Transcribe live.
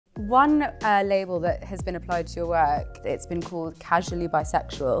One label that has been applied to your work, it's been called casually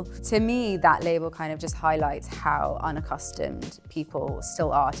bisexual. To me, that label kind of just highlights how unaccustomed people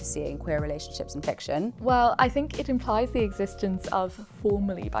still are to seeing queer relationships in fiction. Well, I think it implies the existence of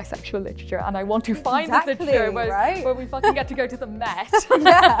formally bisexual literature, and I want to find Exactly, this literature where we fucking get to go to the Met.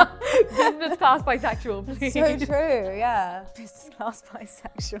 Yeah. Business class bisexual, please. So true, yeah. Business class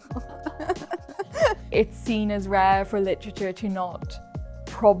bisexual. It's seen as rare for literature to not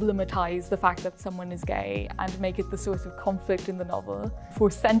problematize the fact that someone is gay and make it the source of conflict in the novel. For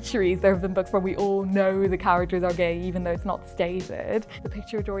centuries there have been books where we all know the characters are gay even though it's not stated. The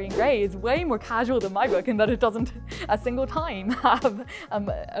Picture of Dorian Gray is way more casual than my book in that it doesn't a single time have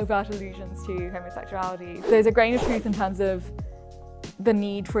overt allusions to homosexuality. There's a grain of truth in terms of the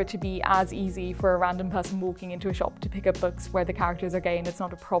need for it to be as easy for a random person walking into a shop to pick up books where the characters are gay and it's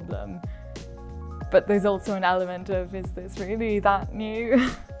not a problem. But there's also an element of, is this really that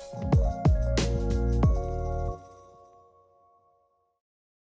new?